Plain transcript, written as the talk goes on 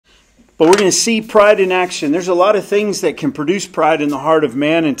But we're going to see pride in action. There's a lot of things that can produce pride in the heart of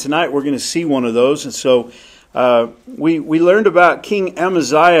man, and tonight we're going to see one of those. And so we learned about King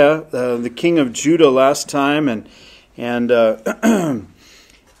Amaziah, the king of Judah, last time, and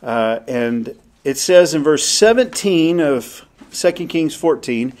it says in verse 17 of 2 Kings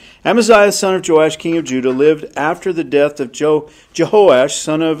 14, Amaziah, son of Joash, king of Judah, lived after the death of Jehoash,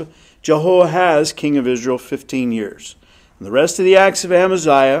 son of Jehoahaz, king of Israel, 15 years. And the rest of the acts of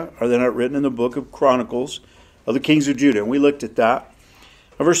Amaziah, are they not written in the book of Chronicles of the kings of Judah? And we looked at that.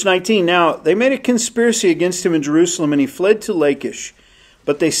 Verse 19, now they made a conspiracy against him in Jerusalem, and he fled to Lachish.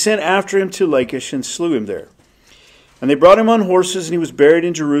 But they sent after him to Lachish and slew him there. And they brought him on horses, and he was buried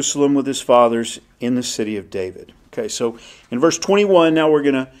in Jerusalem with his fathers in the city of David. Okay, so in verse 21, now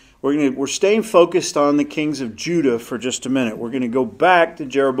we're staying focused on the kings of Judah for just a minute. We're going to go back to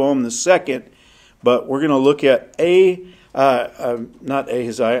Jeroboam II, but we're going to look at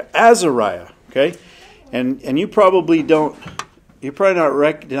Azariah. Okay, and you probably not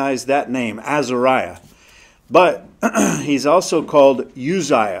recognize that name, Azariah, but he's also called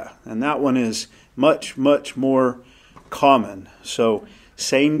Uzziah, and that one is much more common. So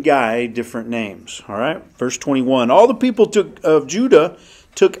same guy, different names. All right, verse 21. All the people of Judah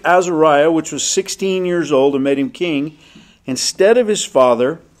took Azariah, which was 16 years old, and made him king instead of his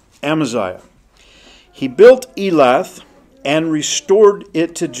father Amaziah. He built Elath and restored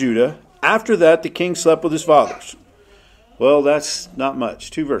it to Judah. After that, the king slept with his fathers. Well, that's not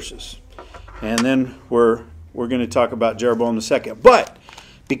much. 2 verses. And then we're going to talk about Jeroboam II. But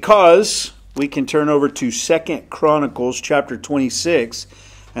because we can turn over to 2 Chronicles chapter 26,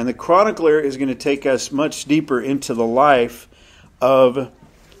 and the chronicler is going to take us much deeper into the life of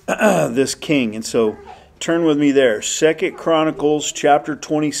this king. And so turn with me there. 2 Chronicles chapter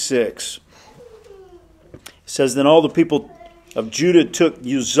 26. It says, then all the people of Judah took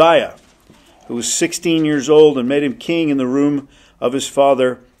Uzziah, who was 16 years old, and made him king in the room of his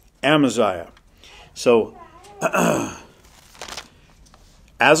father Amaziah. So,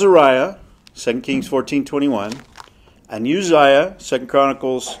 Azariah, 2 Kings 14:21, and Uzziah, 2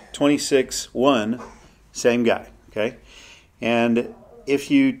 Chronicles 26:1, same guy. Okay, and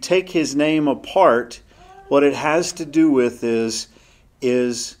if you take his name apart, what it has to do with is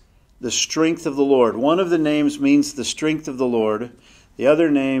the strength of the Lord. One of the names means the strength of the Lord. The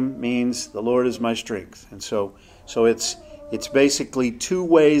other name means the Lord is my strength. And so it's basically 2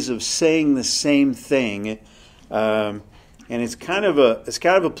 ways of saying the same thing, and it's kind of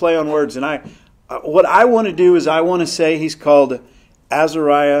a play on words. And what I want to do is I want to say he's called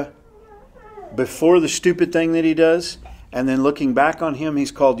Azariah before the stupid thing that he does, and then looking back on him,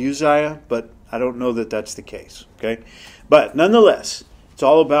 he's called Uzziah. But I don't know that that's the case. Okay, but nonetheless, it's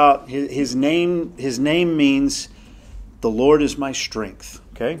all about his name. His name means the Lord is my strength.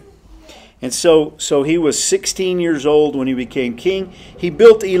 Okay, and so he was 16 years old when he became king. He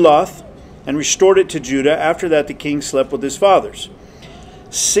built Elath and restored it to Judah. After that, the king slept with his fathers.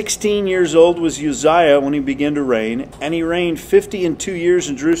 16 years old was Uzziah when he began to reign, and he reigned 52 years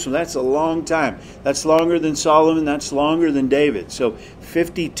in Jerusalem. That's a long time. That's longer than Solomon. That's longer than David. So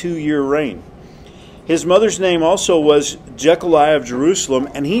 52-year reign. His mother's name also was Jechaliah of Jerusalem,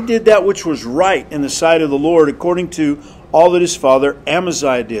 and he did that which was right in the sight of the Lord, according to all that his father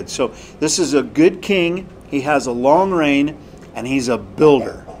Amaziah did. So this is a good king. He has a long reign, and he's a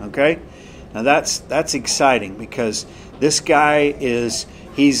builder. Okay, now that's exciting, because this guy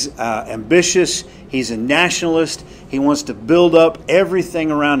he's ambitious. He's a nationalist. He wants to build up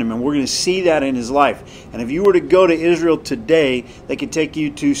everything around him, and we're going to see that in his life. And if you were to go to Israel today, they could take you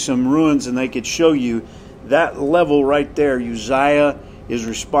to some ruins and they could show you that level right there. Uzziah is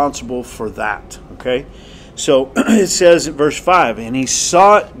responsible for that. Okay, so it says in verse 5, and he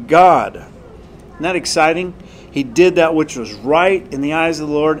sought God. Isn't that exciting? He did that which was right in the eyes of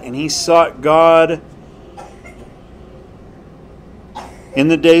the Lord, and he sought God in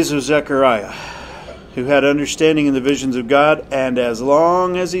the days of Zechariah, who had understanding in the visions of God, and as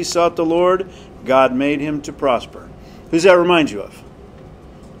long as he sought the Lord, God made him to prosper. Who does that remind you of?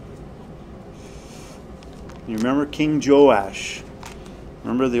 You remember King Joash?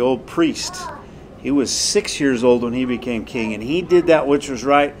 Remember the old priest? He was 6 years old when he became king, and he did that which was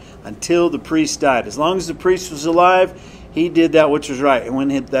right until the priest died. As long as the priest was alive, he did that which was right. And when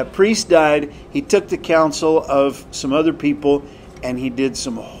that priest died, he took the counsel of some other people, and he did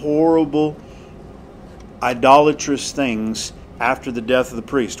some horrible, idolatrous things after the death of the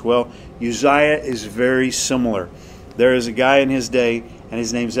priest. Well, Uzziah is very similar. There is a guy in his day, and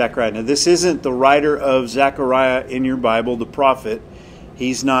his name's Zechariah. Now, this isn't the writer of Zechariah in your Bible, the prophet.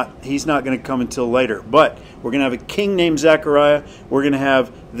 He's not going to come until later. But we're going to have a king named Zechariah. We're going to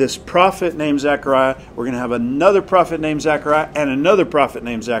have this prophet named Zechariah. We're going to have another prophet named Zechariah and another prophet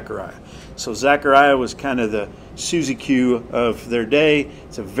named Zechariah. So Zechariah was kind of the Susie Q of their day.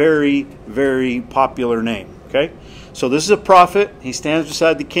 It's a very, very popular name. Okay, so this is a prophet. He stands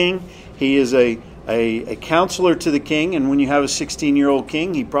beside the king. He is a counselor to the king, and when you have a 16-year-old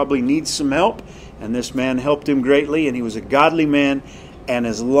king, he probably needs some help, and this man helped him greatly, and he was a godly man, and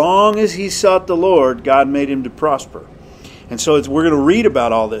as long as he sought the Lord, God made him to prosper. And so we're going to read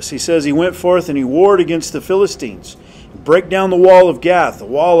about all this. He says he went forth and he warred against the Philistines, break down the wall of Gath, the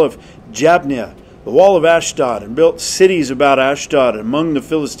wall of Jabneh, the wall of Ashdod, and built cities about Ashdod among the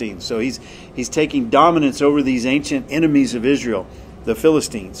Philistines. So he's taking dominance over these ancient enemies of Israel, the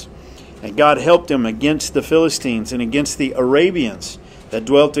Philistines. And God helped him against the Philistines and against the Arabians that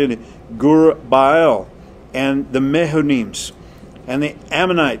dwelt in Gur-Baal, and the Mehunims, and the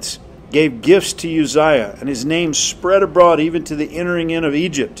Ammonites gave gifts to Uzziah, and his name spread abroad even to the entering in of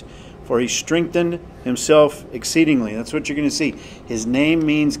Egypt, for he strengthened himself exceedingly. That's what you're going to see. His name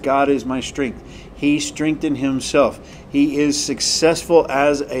means God is my strength. He strengthened himself. He is successful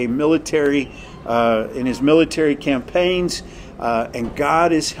as a military, in his military campaigns, and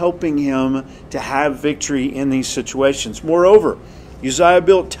God is helping him to have victory in these situations. Moreover, Uzziah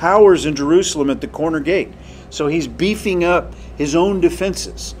built towers in Jerusalem at the corner gate. So he's beefing up his own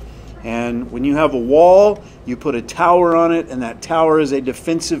defenses. And when you have a wall, you put a tower on it, and that tower is a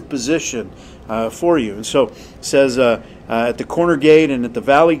defensive position for you. And so it says at the corner gate and at the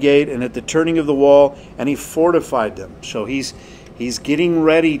valley gate and at the turning of the wall, and he fortified them. So he's getting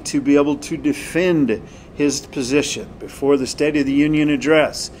ready to be able to defend his position. Before the State of the Union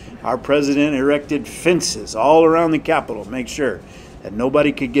address, our president erected fences all around the Capitol, make sure that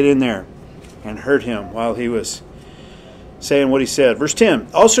nobody could get in there and hurt him while he was saying what he said. Verse 10,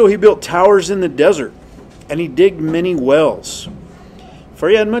 also he built towers in the desert, and he digged many wells, for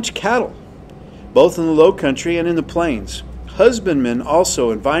he had much cattle, both in the low country and in the plains, husbandmen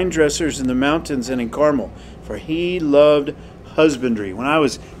also, and vine dressers in the mountains and in Carmel, for he loved husbandry. When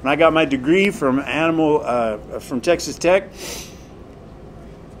I got my degree from from Texas Tech,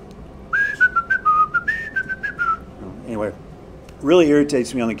 anyway, really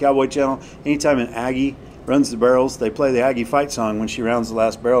irritates me on the Cowboy Channel. Anytime an Aggie runs the barrels, they play the Aggie fight song when she rounds the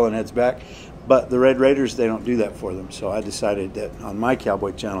last barrel and heads back. But the Red Raiders, they don't do that for them. So I decided that on my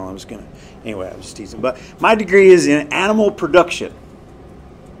Cowboy Channel, I was going to... Anyway, I was teasing. But my degree is in animal production.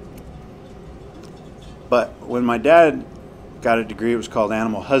 But when my dad got a degree, it was called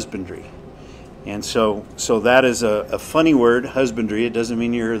animal husbandry. And so that is a funny word, husbandry. It doesn't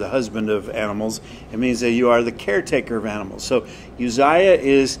mean you're the husband of animals. It means that you are the caretaker of animals. So Uzziah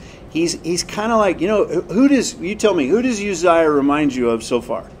is, he's kind of like, you tell me, who does Uzziah remind you of so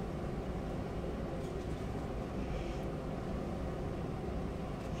far?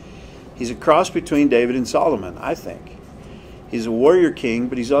 He's a cross between David and Solomon, I think. He's a warrior king,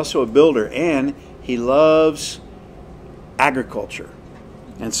 but he's also a builder, and he loves agriculture.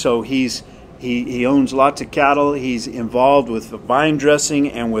 And so he owns lots of cattle. He's involved with vine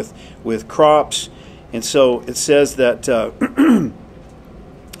dressing and with crops. And so it says that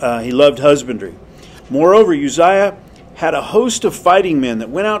he loved husbandry. Moreover, Uzziah had a host of fighting men that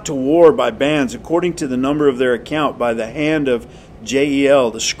went out to war by bands according to the number of their account by the hand of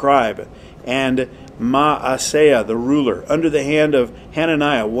Jeiel the scribe and Maaseiah the ruler, under the hand of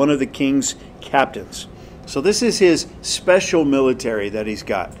Hananiah, one of the king's captains. So this is his special military that he's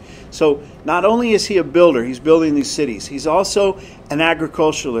got. So not only is he a builder, he's building these cities, he's also an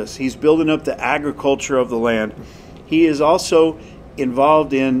agriculturalist. He's building up the agriculture of the land. He is also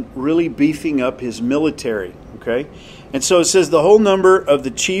involved in really beefing up his military. Okay? And so it says the whole number of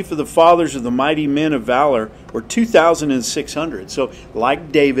the chief of the fathers of the mighty men of valor were 2,600. So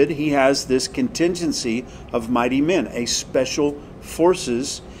like David, he has this contingency of mighty men, a special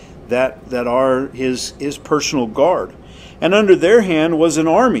forces that are his personal guard. And under their hand was an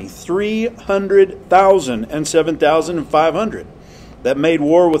army, 300,000 and 7,500, that made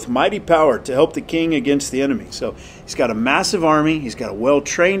war with mighty power to help the king against the enemy. So he's got a massive army. He's got a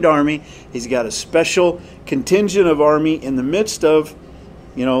well-trained army. He's got a special contingent of army in the midst of,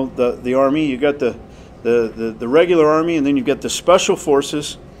 the army. You've got the regular army, and then you've got the special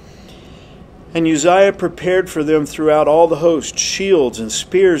forces. And Uzziah prepared for them throughout all the host shields and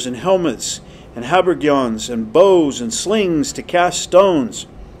spears and helmets and habergeons and bows and slings to cast stones.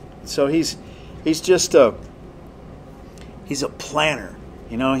 So he's just he's a planner.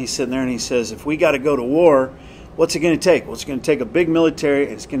 He's sitting there and he says, if we got to go to war, what's it going to take? Well, it's going to take a big military,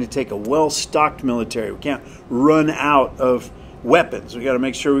 and it's going to take a well-stocked military. We can't run out of weapons. We got to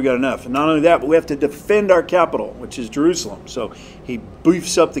make sure we got enough. And not only that, but we have to defend our capital, which is Jerusalem. So he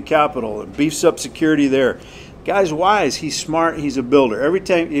beefs up the capital and beefs up security there. Guy's wise. He's smart. He's a builder. Every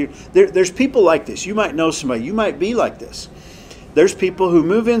time there's people like this. You might know somebody. You might be like this. There's people who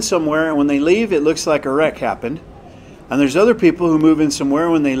move in somewhere, and when they leave, it looks like a wreck happened. And there's other people who move in somewhere,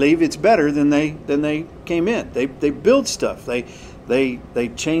 and when they leave, it's better than they came in. They build stuff.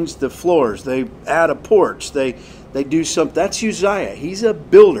 They change the floors. They add a porch. They do something. That's Uzziah. He's a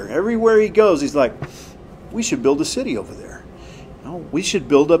builder. Everywhere he goes, he's like, we should build a city over there. No, we should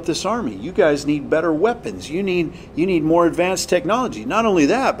build up this army. You guys need better weapons. You need more advanced technology. Not only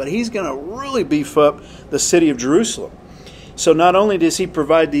that, but he's going to really beef up the city of Jerusalem. So not only does he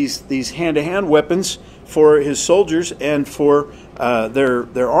provide these hand-to-hand weapons for his soldiers and for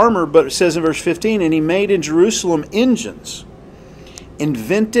their armor, but it says in verse 15, and he made in Jerusalem engines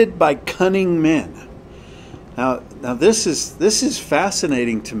invented by cunning men. Now this is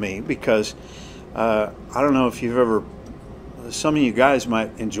fascinating to me because I don't know if you've ever, some of you guys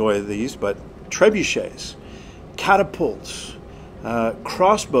might enjoy these, but trebuchets, catapults,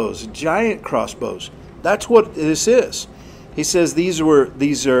 crossbows, giant crossbows. That's what this is. He says these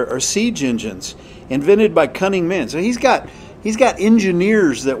are siege engines invented by cunning men. So he's got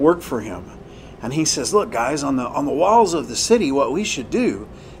engineers that work for him. And he says, look, guys, on the walls of the city, what we should do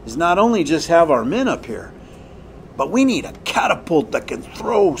is not only just have our men up here, but we need a catapult that can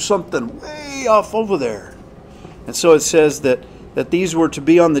throw something way off over there. And so it says that these were to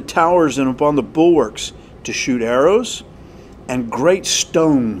be on the towers and upon the bulwarks to shoot arrows and great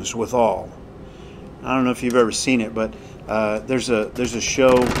stones withal. I don't know if you've ever seen it, but there's a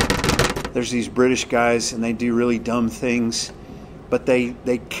show. There's these British guys, and they do really dumb things, but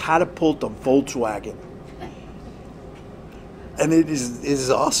they catapult a Volkswagen, and it is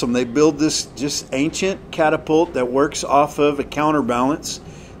awesome. They build this just ancient catapult that works off of a counterbalance,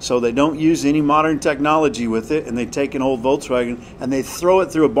 so they don't use any modern technology with it, and they take an old Volkswagen and they throw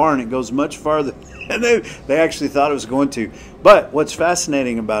it through a barn. It goes much farther than they actually thought it was going to. But what's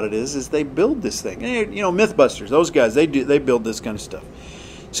fascinating about it is they build this thing. You know, Mythbusters, those guys, they build this kind of stuff.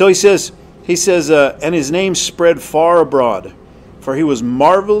 So he says, and his name spread far abroad, for he was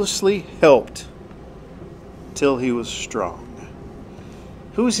marvelously helped till he was strong.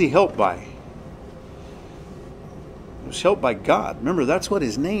 Who is he helped by? He was helped by God. Remember, that's what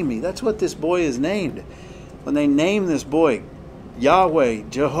his name is. That's what this boy is named. When they name this boy, Yahweh,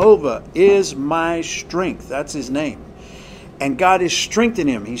 Jehovah is my strength. That's his name. And God has strengthened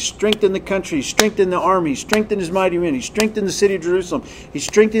him. He's strengthened the country. He's strengthened the army. He's strengthened his mighty men. He's strengthened the city of Jerusalem. He's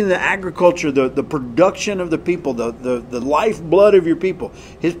strengthened the agriculture, the production of the people, the lifeblood of your people.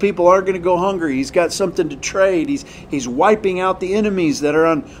 His people aren't going to go hungry. He's got something to trade. He's wiping out the enemies that are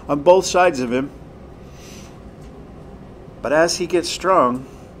on both sides of him. But as he gets strong,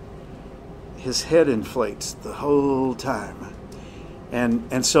 his head inflates the whole time.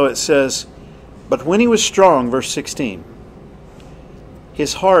 And so it says, but when he was strong, verse 16,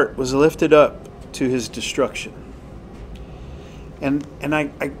 his heart was lifted up to his destruction. And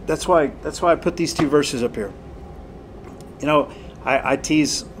I that's why I put these two verses up here. You know, I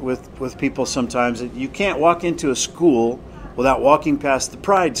tease with people sometimes that you can't walk into a school without walking past the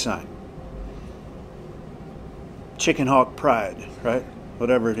pride sign. Chicken Hawk Pride, right?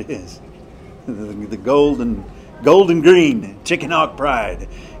 Whatever it is. The gold and green, Chicken Hawk Pride.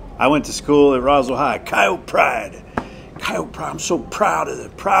 I went to school at Roswell High, Coyote Pride. Coyote Pride. I'm so proud of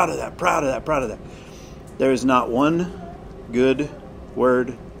that. There is not one good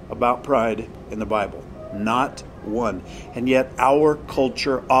word about pride in the Bible. Not one. And yet our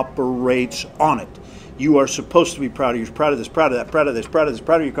culture operates on it. You are supposed to be proud of you. Proud of this, proud of that, proud of this, proud of this,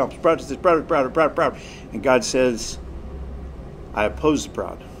 proud of your accomplishments, proud of this, proud. And God says, I oppose the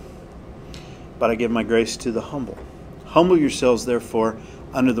proud, but I give my grace to the humble. Humble yourselves, therefore,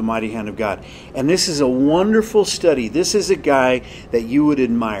 under the mighty hand of God. And this is a wonderful study. This is a guy that you would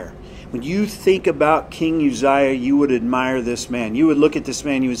admire. When you think about King Uzziah, you would admire this man. You would look at this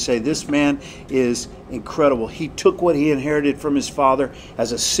man, you would say, this man is incredible. He took what he inherited from his father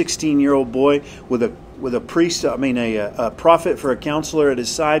as a 16-year-old boy with a prophet for a counselor at his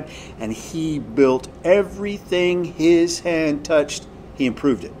side, and he built everything his hand touched. He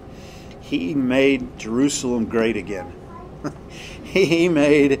improved it. He made Jerusalem great again. He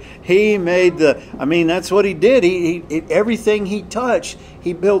made that's what he did. Everything he touched,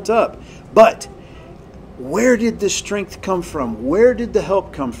 he built up. But where did the strength come from? Where did the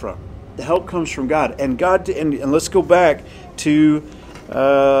help come from? The help comes from God. And God, and let's go back to,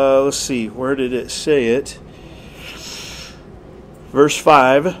 let's see, where did it say it? Verse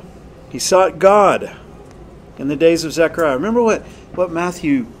 5, he sought God in the days of Zechariah. Remember what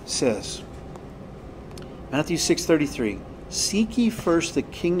Matthew says. Matthew 6:33. Seek ye first the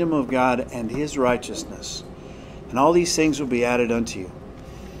kingdom of God and his righteousness, and all these things will be added unto you.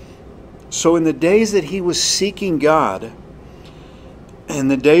 So in the days that he was seeking God, in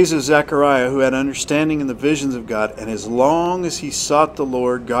the days of Zechariah, who had understanding in the visions of God, and as long as he sought the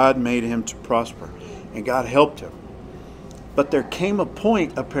Lord, God made him to prosper, and God helped him. But there came a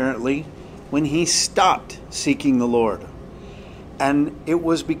point, apparently, when he stopped seeking the Lord. And it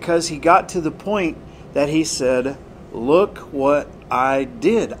was because he got to the point that he said, look what I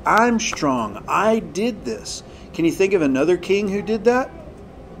did. I'm strong. I did this. Can you think of another king who did that?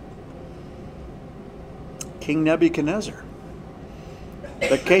 King Nebuchadnezzar.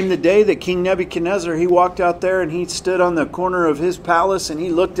 There came the day that King Nebuchadnezzar, he walked out there and he stood on the corner of his palace and he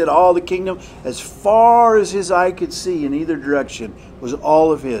looked at all the kingdom. As far as his eye could see in either direction was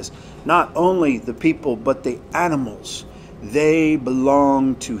all of his. Not only the people, but the animals. They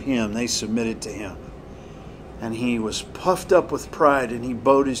belonged to him. They submitted to him. And he was puffed up with pride and he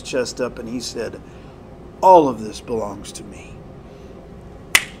bowed his chest up and he said, all of this belongs to me.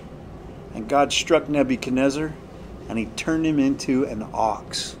 And God struck Nebuchadnezzar and he turned him into an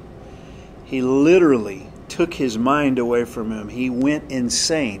ox. He literally took his mind away from him. He went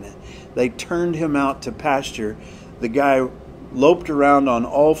insane. They turned him out to pasture. The guy loped around on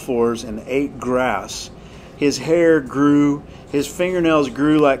all fours and ate grass. His hair grew. His fingernails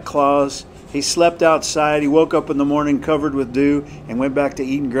grew like claws. He slept outside. He woke up in the morning covered with dew and went back to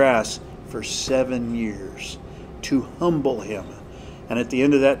eating grass for 7 years to humble him. And at the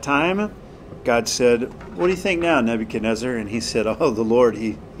end of that time, God said, what do you think now, Nebuchadnezzar? And he said, oh, the Lord,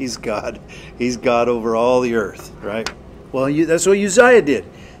 he's God. He's God over all the earth, right? Well, that's what Uzziah did.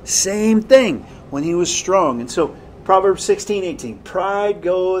 Same thing when he was strong. And so Proverbs 16:18, pride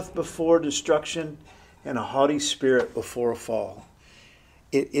goeth before destruction and a haughty spirit before a fall.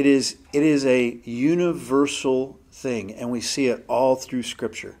 It is a universal thing, and we see it all through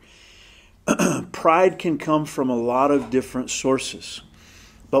Scripture. Pride can come from a lot of different sources.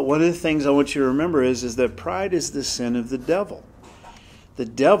 But one of the things I want you to remember is that pride is the sin of the devil. The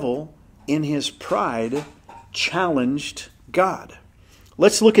devil, in his pride, challenged God.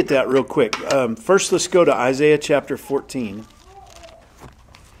 Let's look at that real quick. First, let's go to Isaiah chapter 14.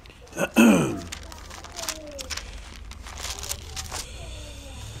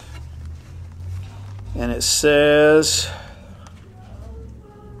 And it says,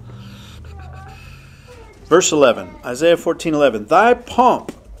 verse 11, Isaiah 14:11, thy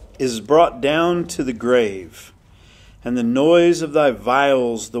pomp is brought down to the grave, and the noise of thy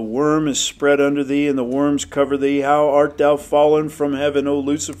vials, the worm is spread under thee, and the worms cover thee. How art thou fallen from heaven, O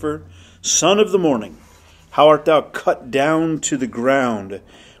Lucifer, son of the morning? How art thou cut down to the ground,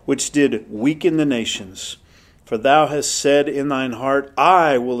 which did weaken the nations? For thou hast said in thine heart,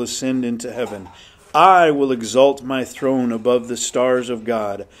 I will ascend into heaven. I will exalt my throne above the stars of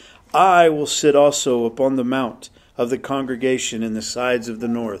God. I will sit also upon the mount of the congregation in the sides of the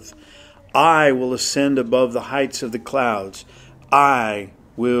north. I will ascend above the heights of the clouds. I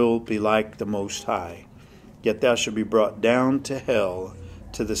will be like the Most High. Yet thou shalt be brought down to hell,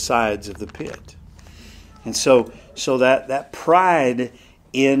 to the sides of the pit. And so that pride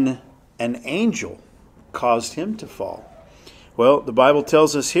in an angel caused him to fall. Well, the Bible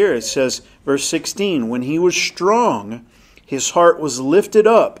tells us here, it says, verse 16, when he was strong, his heart was lifted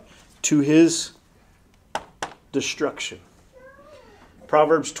up to his destruction.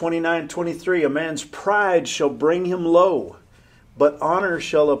 Proverbs 29:23, a man's pride shall bring him low, but honor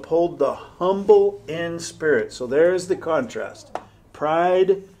shall uphold the humble in spirit. So there is the contrast.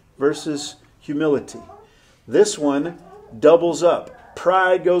 Pride versus humility. This one doubles up.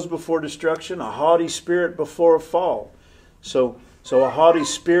 Pride goes before destruction, a haughty spirit before a fall. So a haughty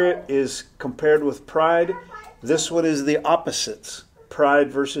spirit is compared with pride. This one is the opposites.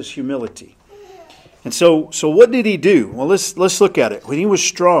 Pride versus humility. And so what did he do? Well, let's look at it. When he was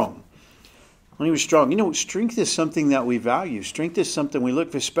strong, strength is something that we value. Strength is something we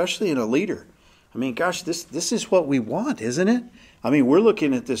look for, especially in a leader. I mean, gosh, this is what we want, isn't it? I mean, we're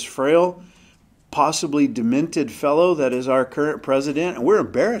looking at this frail, possibly demented fellow that is our current president, and we're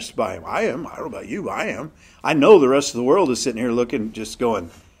embarrassed by him. I am. I don't know about you. I am. I know the rest of the world is sitting here looking, just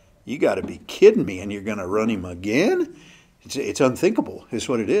going, you got to be kidding me, and you're going to run him again? It's unthinkable, is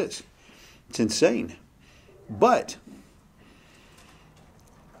what it is. It's insane. But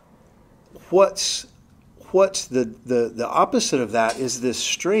what's the opposite of that is this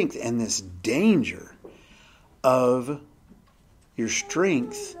strength and this danger of your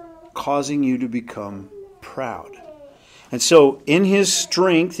strength causing you to become proud. And so in his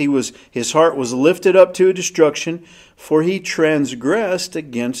strength, his heart was lifted up to destruction, for he transgressed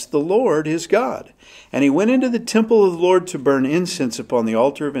against the Lord his God. And he went into the temple of the Lord to burn incense upon the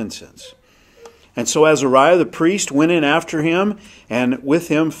altar of incense. And so Azariah the priest went in after him, and with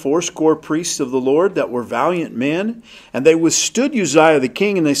him 80 priests of the Lord that were valiant men. And they withstood Uzziah the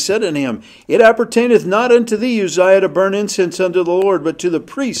king, and they said unto him, It appertaineth not unto thee, Uzziah, to burn incense unto the Lord, but to the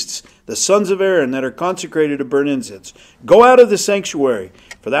priests, the sons of Aaron, that are consecrated to burn incense. Go out of the sanctuary,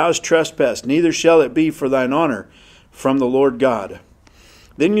 for thou hast trespassed, neither shall it be for thine honor from the Lord God.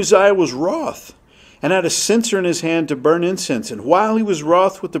 Then Uzziah was wroth, and had a censer in his hand to burn incense. And while he was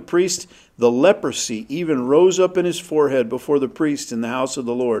wroth with the priest, the leprosy even rose up in his forehead before the priest in the house of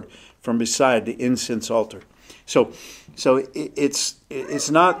the Lord from beside the incense altar. So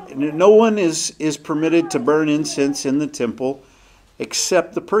it's not, no one is permitted to burn incense in the temple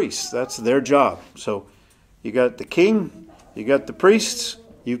except the priests. That's their job. So you got the king, you got the priests,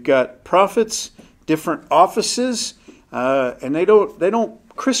 you've got prophets, different offices, and they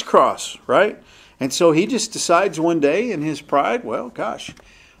don't crisscross, right? And so he just decides one day in his pride, well, gosh,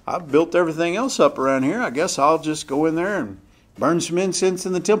 I've built everything else up around here. I guess I'll just go in there and burn some incense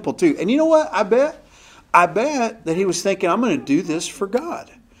in the temple too. And you know what? I bet that he was thinking, I'm going to do this for God.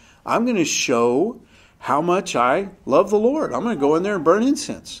 I'm going to show how much I love the Lord. I'm going to go in there and burn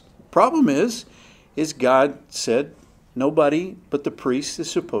incense. Problem is God said nobody but the priest is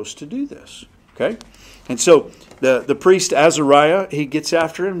supposed to do this. Okay? And so the priest Azariah, he gets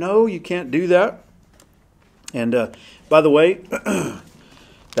after him. No, you can't do that. And by the way,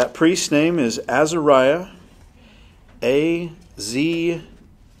 that priest's name is Azariah, Azariah.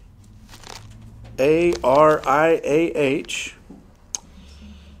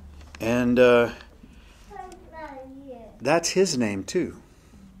 And that's his name too.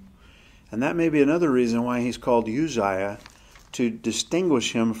 And that may be another reason why he's called Uzziah, to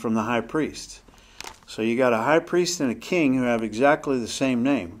distinguish him from the high priest. So you got a high priest and a king who have exactly the same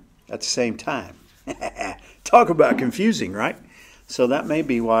name at the same time. Talk about confusing, right? So that may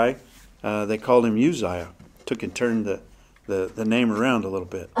be why they called him Uzziah. Took and turned the name around a little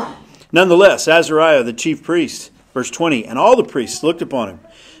bit. Nonetheless, Azariah, the chief priest, verse 20, and all the priests looked upon him.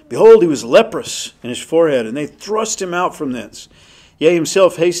 Behold, he was leprous in his forehead, and they thrust him out from thence. Yea,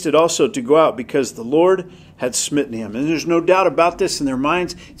 himself hasted also to go out, because the Lord had smitten him. And there's no doubt about this in their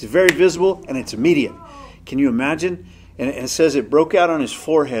minds. It's very visible, and it's immediate. Can you imagine? And it says it broke out on his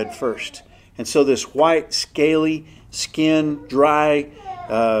forehead first. And so this white, scaly skin, dry,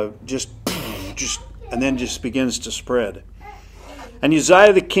 just, and then just begins to spread. And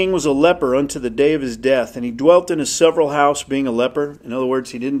Uzziah the king was a leper unto the day of his death, and he dwelt in a several house, being a leper. In other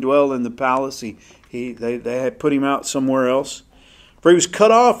words, he didn't dwell in the palace. They had put him out somewhere else. For he was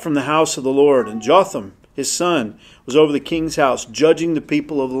cut off from the house of the Lord, and Jotham, his son, was over the king's house, judging the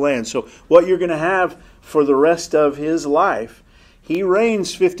people of the land. So what you're going to have for the rest of his life, he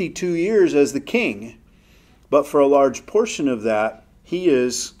reigns 52 years as the king, but for a large portion of that, he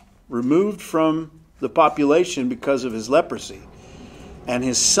is removed from the population because of his leprosy. And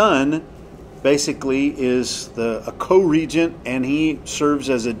his son basically is a co-regent, and he serves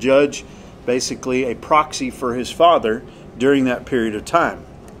as a judge, basically a proxy for his father during that period of time.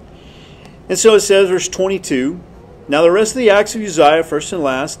 And so it says, verse 22, Now the rest of the acts of Uzziah, first and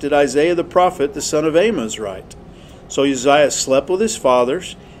last, did Isaiah the prophet, the son of Amoz, write. So Uzziah slept with his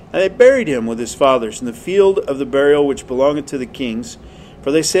fathers, and they buried him with his fathers in the field of the burial which belongeth to the kings.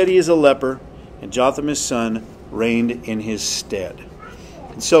 For they said he is a leper, and Jotham his son reigned in his stead.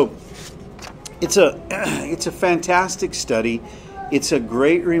 And so it's a fantastic study. It's a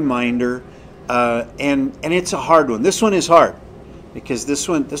great reminder, and it's a hard one. This one is hard because this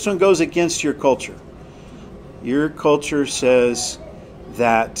one goes against your culture. Your culture says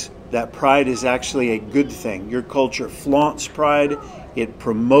that pride is actually a good thing. Your culture flaunts pride. It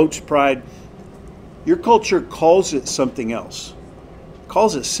promotes pride. Your culture calls it something else. It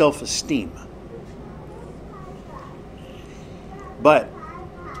calls it self-esteem. But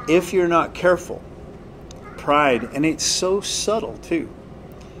if you're not careful, pride, and it's so subtle too.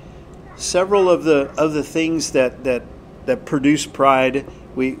 Several of the things that produce pride,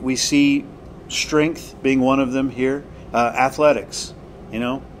 we see strength being one of them here. Athletics,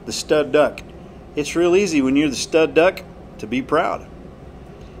 the stud duck. It's real easy when you're the stud duck to be proud.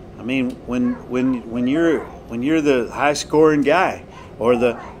 I mean, when you're the high scoring guy, or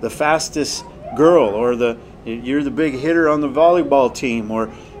the fastest girl, or you're the big hitter on the volleyball team, or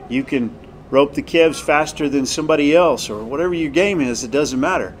you can rope the calves faster than somebody else, or whatever your game is, it doesn't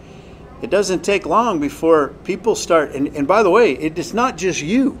matter. It doesn't take long before people start, and by the way, it's not just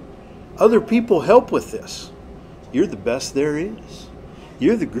you. Other people help with this. You're the best there is.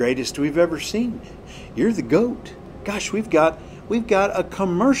 You're the greatest we've ever seen. You're the GOAT. Gosh, we've got a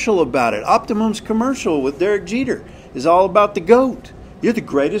commercial about it. Optimum's commercial with Derek Jeter is all about the GOAT. You're the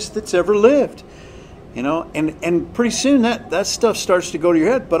greatest that's ever lived. You know, and pretty soon that stuff starts to go to your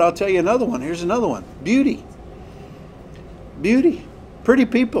head. But I'll tell you another one. Here's another one. Beauty. Beauty. Pretty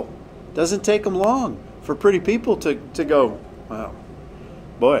people. Doesn't take them long for pretty people to go, well,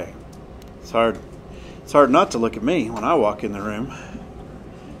 boy, it's hard. It's hard not to look at me when I walk in the room.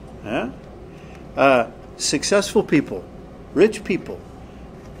 Yeah? Successful people, rich people,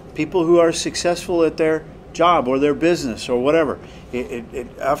 people who are successful at their job or their business or whatever.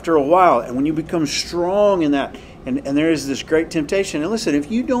 After a while, and when you become strong in that, and there is this great temptation. And listen,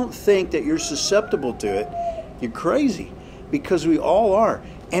 if you don't think that you're susceptible to it, you're crazy, because we all are.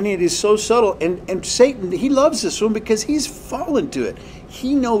 And it is so subtle. And Satan, he loves this one because he's fallen to it.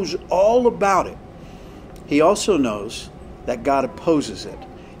 He knows all about it. He also knows that God opposes it.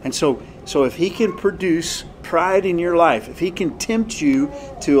 And so if he can produce pride in your life, if he can tempt you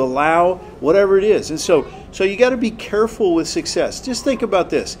to allow whatever it is. And so you got to be careful with success. Just think about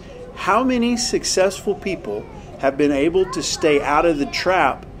this. How many successful people have been able to stay out of the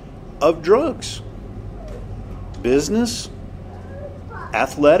trap of drugs? Business,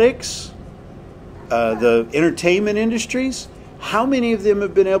 athletics, the entertainment industries. How many of them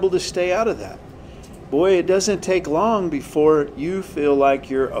have been able to stay out of that? Boy, it doesn't take long before you feel like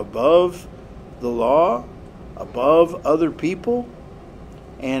you're above the law, above other people,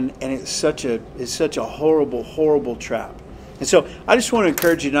 and it's such a horrible, horrible trap. And so I just want to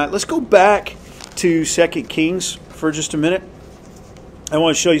encourage you tonight. Let's go back to 2 Kings for just a minute. I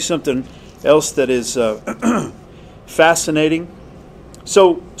want to show you something else that is fascinating.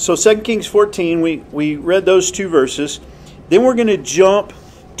 So 2 Kings 14, we read those two verses. Then we're going to jump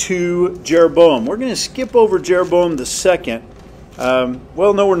to Jeroboam. We're going to skip over Jeroboam the second.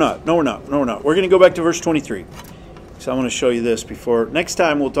 Well, no, we're not. We're going to go back to verse 23. So I want to show you this before. Next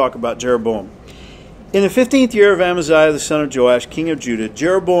time we'll talk about Jeroboam. In the 15th year of Amaziah the son of Joash, king of Judah,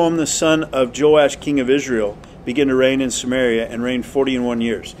 Jeroboam the son of Joash, king of Israel, began to reign in Samaria and reigned 41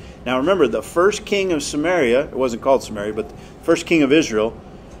 years. Now remember, the first king of Samaria, it wasn't called Samaria, but the first king of Israel,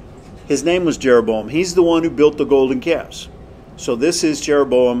 his name was Jeroboam. He's the one who built the golden calves. So this is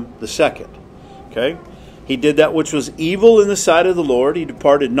Jeroboam the second. Okay? He did that which was evil in the sight of the Lord. He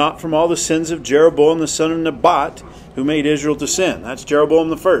departed not from all the sins of Jeroboam the son of Nebat, who made Israel to sin. That's Jeroboam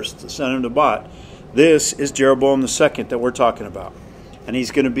the first, the son of Nebat. This is Jeroboam the second that we're talking about. And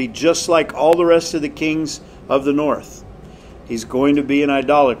he's going to be just like all the rest of the kings of the north. He's going to be an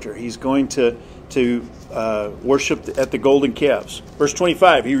idolater. He's going to worship at the golden calves. Verse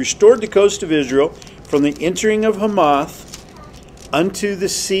 25, he restored the coast of Israel from the entering of Hamath unto the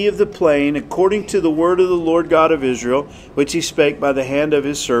sea of the plain, according to the word of the Lord God of Israel, which he spake by the hand of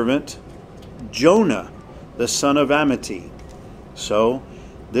his servant Jonah, the son of Amittai. So,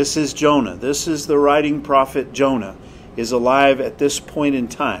 this is Jonah. This is the writing prophet Jonah, is alive at this point in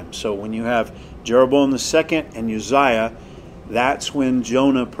time. So when you have Jeroboam the second and Uzziah, that's when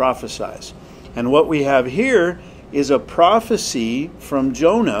Jonah prophesies. And what we have here is a prophecy from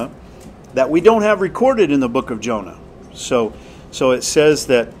Jonah that we don't have recorded in the book of Jonah. So it says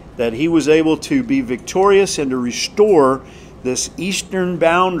that he was able to be victorious and to restore this eastern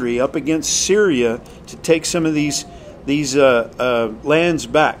boundary up against Syria to take some of these lands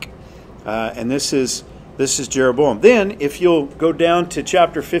back. And this is Jeroboam. Then, if you'll go down to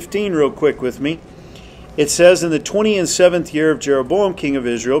chapter 15 real quick with me, it says, in the 27th year of Jeroboam, king of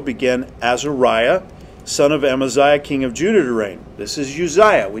Israel, began Azariah, son of Amaziah, king of Judah, to reign. This is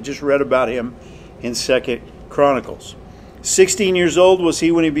Uzziah. We just read about him in 2 Chronicles. 16 years old was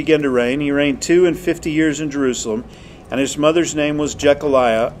he when he began to reign. He reigned 52 years in Jerusalem, and his mother's name was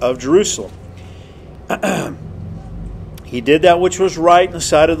Jechaliah of Jerusalem. He did that which was right in the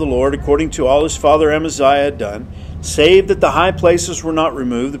sight of the Lord, according to all his father Amaziah had done, save that the high places were not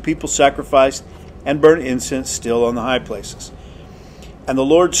removed. The people sacrificed and burnt incense still on the high places. And the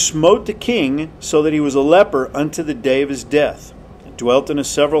Lord smote the king so that he was a leper unto the day of his death, and dwelt in a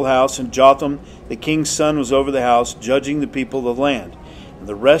several house, and Jotham the king's son was over the house, judging the people of the land. And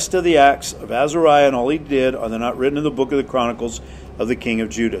the rest of the acts of Azariah and all he did, are they not written in the book of the Chronicles of the king of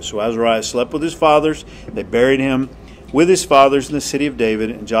Judah? So Azariah slept with his fathers, they buried him with his fathers in the city of David,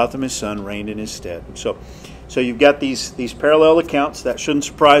 and Jotham his son reigned in his stead. So you've got these parallel accounts. That shouldn't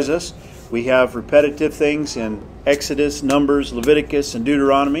surprise us. We have repetitive things in Exodus, Numbers, Leviticus, and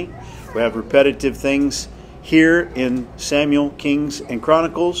Deuteronomy. We have repetitive things here in Samuel, Kings, and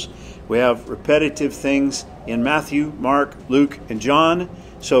Chronicles. We have repetitive things in Matthew, Mark, Luke, and John.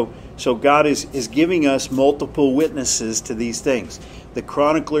 So God is giving us multiple witnesses to these things. The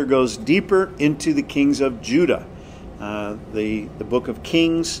chronicler goes deeper into the kings of Judah. The book of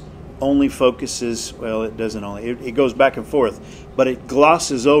Kings only focuses, well, it doesn't only, it goes back and forth, but it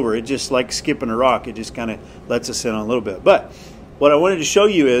glosses over. It just like skipping a rock. It just kind of lets us in on a little bit. But what I wanted to show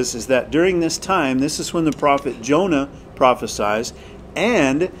you is that during this time, this is when the prophet Jonah prophesies,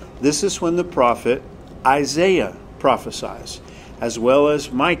 and this is when the prophet Isaiah prophesies, as well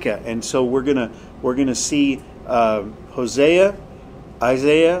as Micah. And so we're gonna see Hosea,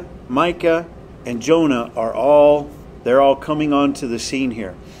 Isaiah, Micah, and Jonah they're all coming onto the scene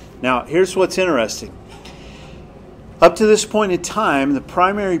here. Now, here's what's interesting. Up to this point in time, the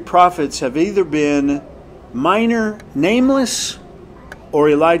primary prophets have either been minor, nameless, or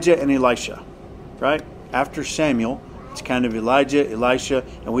Elijah and Elisha, right? After Samuel, it's kind of Elijah, Elisha,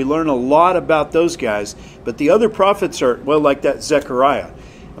 and we learn a lot about those guys. But the other prophets are, well, like that Zechariah.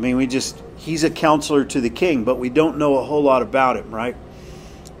 I mean, he's a counselor to the king, but we don't know a whole lot about him, right?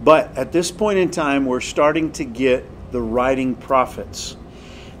 But at this point in time, we're starting to get the writing prophets.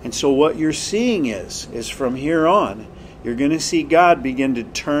 And so what you're seeing is from here on, you're going to see God begin to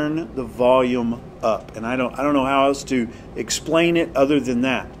turn the volume up. And I don't know how else to explain it other than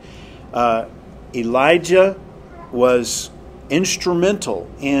that. Elijah was instrumental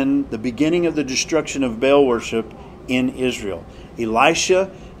in the beginning of the destruction of Baal worship in Israel. Elisha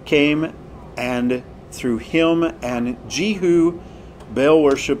came, and through him and Jehu, Baal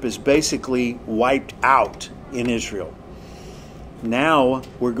worship is basically wiped out in Israel. Now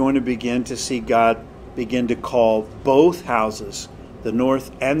we're going to begin to see God begin to call both houses, the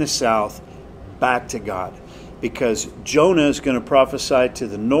north and the south, back to God. Because Jonah is going to prophesy to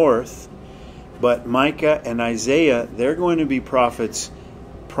the north, but Micah and Isaiah, they're going to be prophets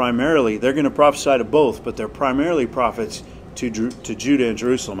primarily. They're going to prophesy to both, but they're primarily prophets to Judah and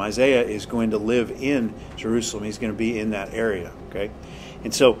Jerusalem. Isaiah is going to live in Jerusalem. He's going to be in that area. Okay,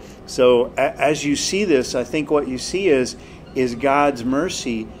 and so as you see this, I think what you see is God's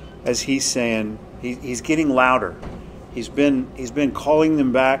mercy, as He's saying, He's getting louder. He's been calling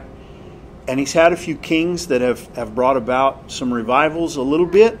them back, and He's had a few kings that have brought about some revivals a little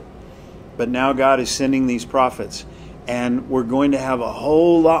bit, but now God is sending these prophets, and we're going to have a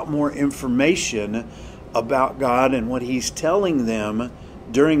whole lot more information about God and what He's telling them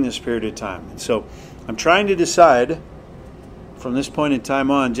during this period of time. And so I'm trying to decide from this point in time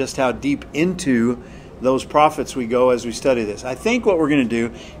on just how deep into those prophets we go as we study this. I think what we're going to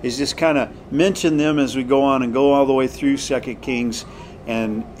do is just kind of mention them as we go on and go all the way through 2 Kings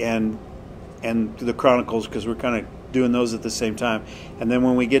and the Chronicles, because we're kind of doing those at the same time. And then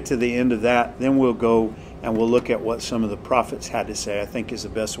when we get to the end of that, then we'll go and we'll look at what some of the prophets had to say. I think is the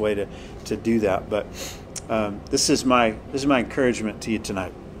best way to do that. But this is my encouragement to you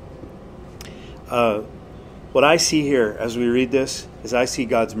tonight. What I see here as we read this is I see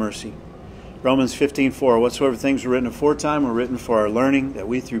God's mercy. Romans 15:4, whatsoever things were written aforetime were written for our learning, that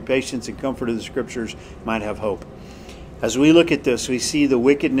we through patience and comfort of the Scriptures might have hope. As we look at this, we see the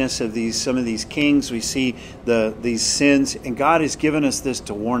wickedness of some of these kings. We see these sins, and God has given us this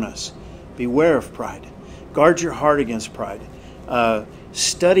to warn us. Beware of pride. Guard your heart against pride.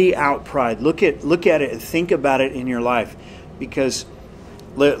 Study out pride. Look at it and think about it in your life, because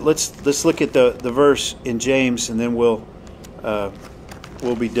let's look at the verse in James, and then we'll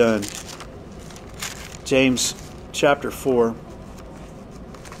be done. James chapter 4.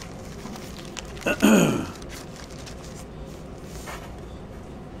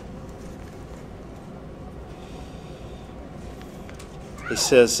 It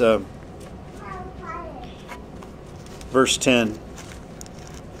says, verse 10,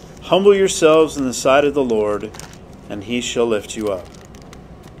 humble yourselves in the sight of the Lord, and He shall lift you up.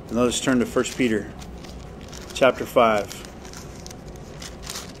 And let us turn to 1 Peter chapter 5.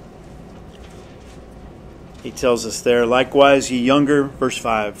 He tells us there, likewise ye younger, verse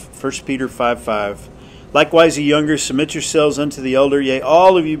 5, 1 Peter 5:5. Likewise ye younger, submit yourselves unto the elder, yea,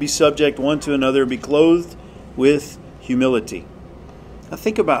 all of you be subject one to another, and be clothed with humility. Now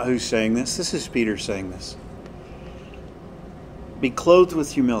think about who's saying this. This is Peter saying this. Be clothed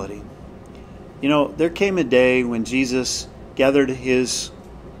with humility. You know, there came a day when Jesus gathered His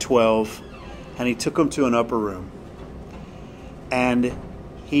 12, and He took them to an upper room. And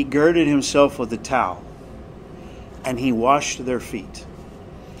He girded Himself with a towel, and He washed their feet.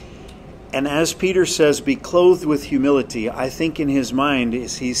 And as Peter says, be clothed with humility, I think in his mind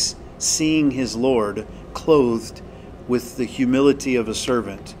is he's seeing his Lord clothed with the humility of a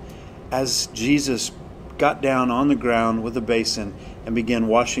servant, as Jesus got down on the ground with a basin and began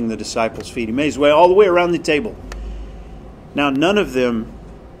washing the disciples' feet. He made his way all the way around the table. Now, none of them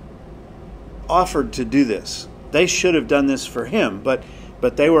offered to do this. They should have done this for him, but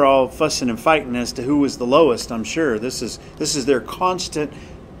they were all fussing and fighting as to who was the lowest, I'm sure. This is their constant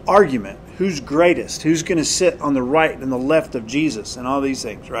argument. Who's greatest? Who's going to sit on the right and the left of Jesus and all these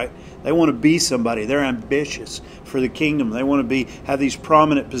things, right? They want to be somebody. They're ambitious for the kingdom. They want to have these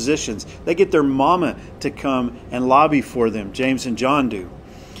prominent positions. They get their mama to come and lobby for them. James and John do.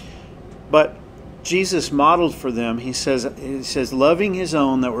 But Jesus modeled for them, he says, loving his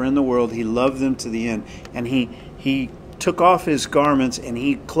own that were in the world, he loved them to the end. And he took off his garments and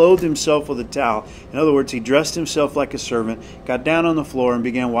he clothed himself with a towel. In other words, he dressed himself like a servant, got down on the floor and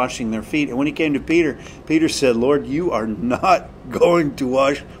began washing their feet. And when he came to Peter, Peter said, Lord, you are not going to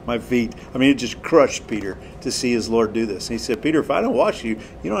wash my feet. I mean, it just crushed Peter to see his Lord do this. And he said, Peter, if I don't wash you,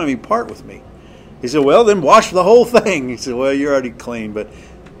 you don't have any part with me. He said, well, then wash the whole thing. He said, well, you're already clean, but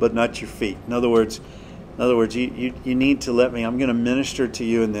not your feet. In other words, you need to let me. I'm going to minister to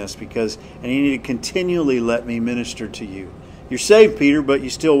you in this and you need to continually let me minister to you. You're saved, Peter, but you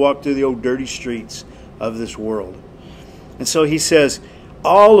still walk through the old dirty streets of this world. And so he says,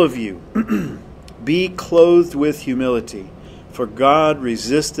 all of you be clothed with humility, for God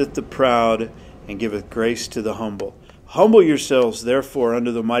resisteth the proud and giveth grace to the humble. Humble yourselves, therefore,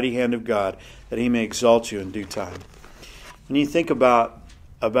 under the mighty hand of God, that he may exalt you in due time. When you think about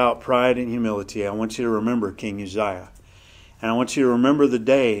pride and humility, I want you to remember King Uzziah. And I want you to remember the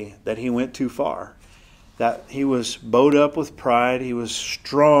day that he went too far. That he was bowed up with pride. He was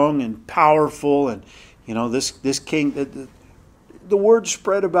strong and powerful. And, this king, the word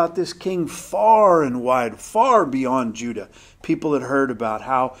spread about this king far and wide, far beyond Judah. People had heard about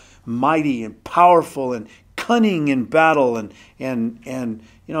how mighty and powerful and cunning in battle and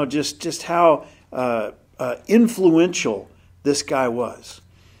just how influential this guy was.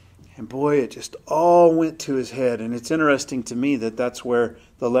 And boy, it just all went to his head. And it's interesting to me that that's where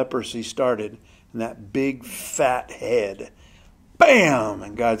the leprosy started. And that big fat head. Bam!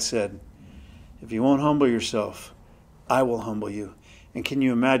 And God said, if you won't humble yourself, I will humble you. And can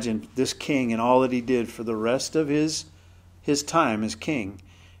you imagine this king and all that he did for the rest of his time as king?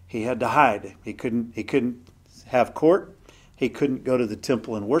 He had to hide. He couldn't have court. He couldn't go to the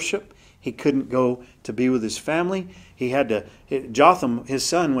temple and worship. He couldn't go to be with his family. He had to, Jotham, his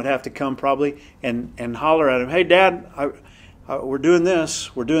son, would have to come probably and holler at him, hey, Dad, we're doing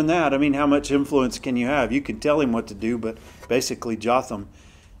this, we're doing that. I mean, how much influence can you have? You can tell him what to do, but basically Jotham,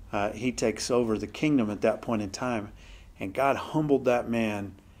 he takes over the kingdom at that point in time. And God humbled that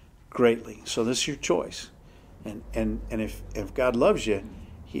man greatly. So this is your choice. And if God loves you,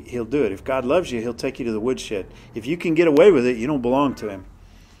 he'll do it. If God loves you, he'll take you to the woodshed. If you can get away with it, you don't belong to him.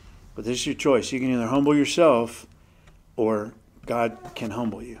 But this is your choice. You can either humble yourself or God can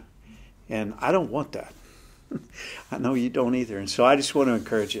humble you. And I don't want that. I know you don't either. And so I just want to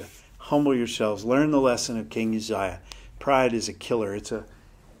encourage you. Humble yourselves. Learn the lesson of King Uzziah. Pride is a killer. It's a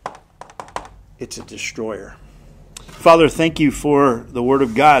destroyer. Father, thank you for the Word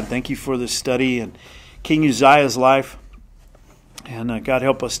of God. Thank you for this study and King Uzziah's life. And God,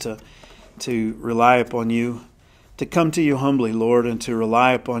 help us to rely upon you, to come to you humbly, Lord, and to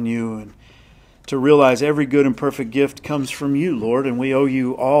rely upon you and to realize every good and perfect gift comes from you, Lord, and we owe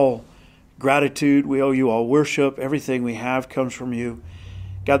you all gratitude. We owe you all worship. Everything we have comes from you.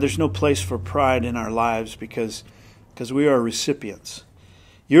 God, there's no place for pride in our lives because we are recipients.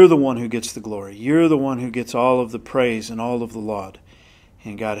 You're the one who gets the glory. You're the one who gets all of the praise and all of the laud.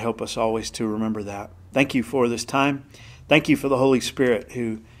 And God, help us always to remember that. Thank you for this time. Thank you for the Holy Spirit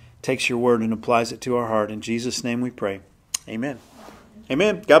who takes your word and applies it to our heart. In Jesus' name we pray. Amen.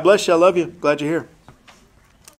 Amen. God bless you. I love you. Glad you're here.